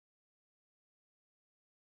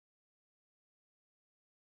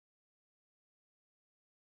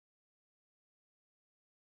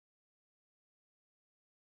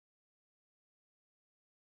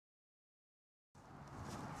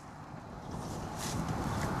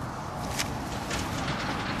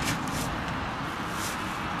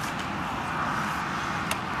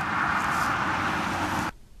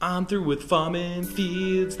I'm through with farming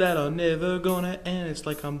fields that are never gonna end. It's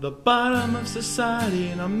like I'm the bottom of society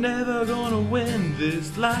and I'm never gonna win.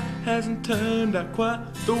 This life hasn't turned out quite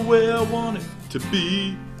the way I want it to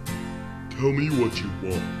be. Tell me what you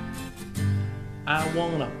want. I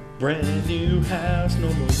want a brand new house,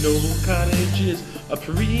 no more noble cottages, a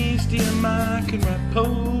priest in I can write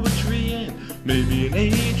poetry in, maybe an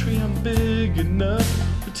atrium big enough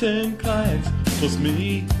for 10 clients plus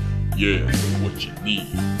me. Yeah, so what you need?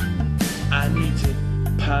 I need to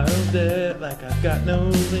pile debt like I've got no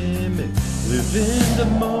limit. Live in the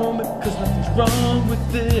moment, cause nothing's wrong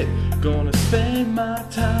with it. Gonna spend my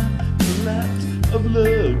time in the laps of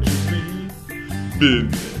luxury. Been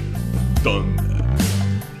there, done that.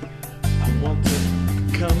 I want to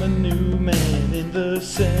become a new man in the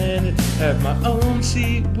Senate. Have my own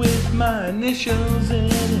seat with my initials in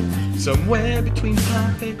it. Somewhere between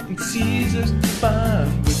Pompey and Caesar's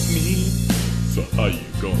fine with me. So how you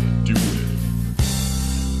gonna do it?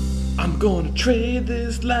 I'm gonna trade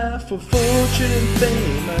this life for fortune and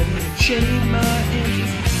fame. I need to change my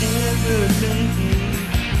interest and the name.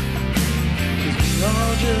 Cause we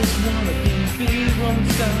all just wanna be big Roman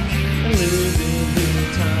stars and live in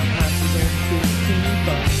hilltop houses on 15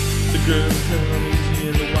 blocks. The girls come easy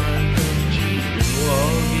and the wine comes cheap, and we'll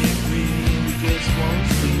all get greedy and we just won't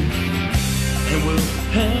sleep. And we'll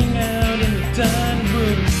hang out in the dining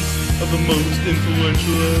rooms of the most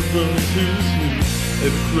influential of those who's who.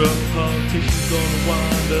 Every corrupt politician's gonna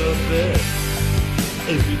wind up there.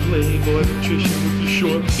 Every playboy patrician with your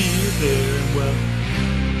short beard hair. And well,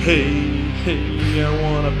 hey, hey, I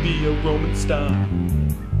wanna be a Roman star.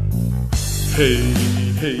 Hey,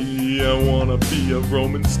 hey, I wanna be a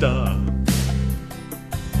Roman star.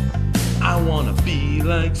 I wanna be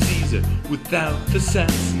like Caesar without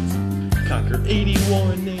assassins. Conquer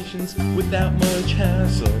 81 nations without much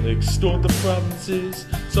hassle. Extort the provinces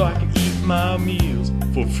so I can eat my meals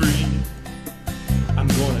for free. I'm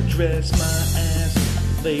gonna dress my ass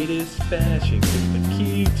in the latest fashion. Get the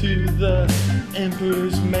key to the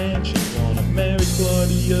emperor's mansion. Wanna marry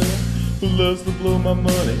Claudia, who loves to blow my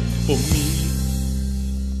money for me.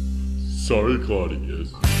 Sorry,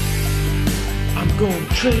 Claudius. I'm gonna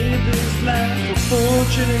trade this life for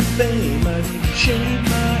fortune and fame. I need to change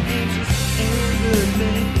my interest and the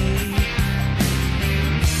name.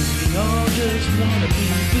 Cause we all just wanna be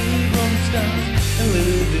big Roman stars and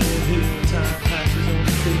live in hilltop houses on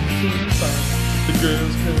 15 blocks. The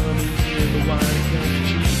girls come easy and the wine comes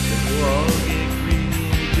cheap, and we'll all get greedy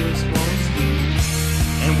and we just won't sleep.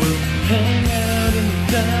 And we'll hang out in the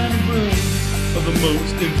dining rooms of the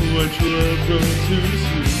most influential of those who's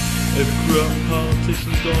who. Every corrupt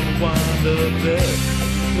politician's gonna wind up there.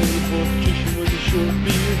 Playboy patrician with a short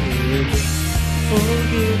beard hair.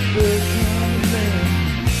 Forget the common man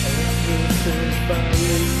and the first by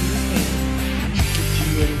ladies' hand. Get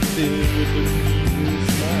you anything with a evil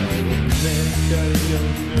smile. When the man's got a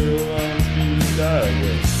young girl on speed dial.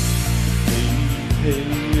 Hey, hey,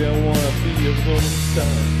 I wanna be a Roman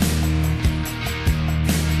star.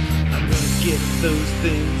 Get those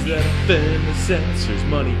things that offend the censors.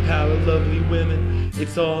 Money, power, lovely women,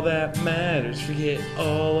 it's all that matters. Forget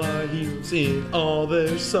all our heroes in all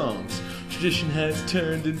their songs. Tradition has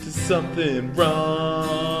turned into something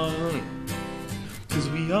wrong. Cause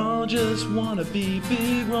we all just wanna be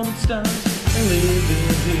big Roman stars and live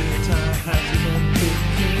in hilltop houses on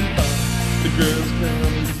 15 blocks. The girls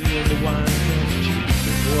come easy and the wine comes cheap,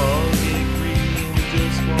 and we'll all get greedy and we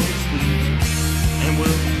just won't sleep. And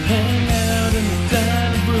we'll hang out in the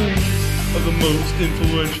dining rooms of the most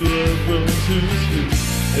influential of those who's who.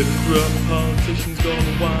 Every corrupt politician's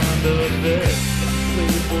gonna wind up there.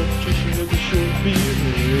 Playboy patrician with a short beard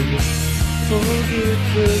hair. Forget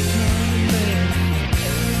the common man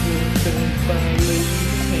and the fed by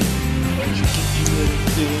ladies' hand. Won't you get you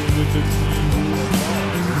anything with a evil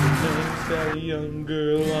smile? The man's got a young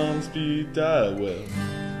girl on speed dial. Well,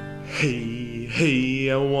 hey,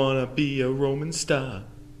 hey, I wanna be a Roman star.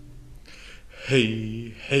 Hey,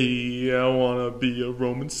 hey, I wanna be a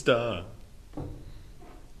Roman star.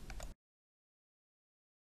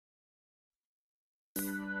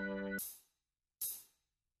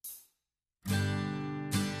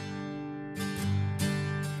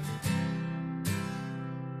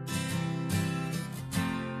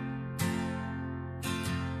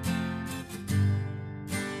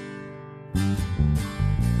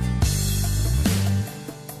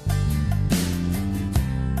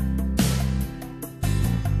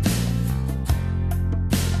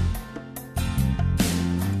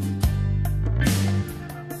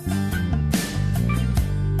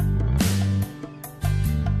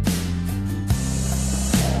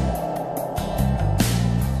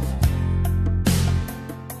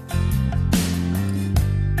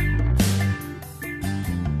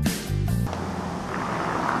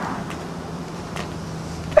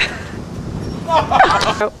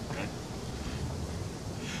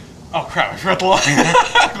 crap, I forgot the line.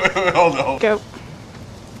 Wait, hold on. Go.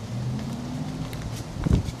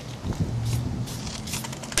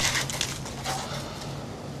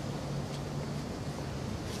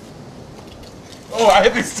 Oh, I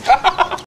hit the stop.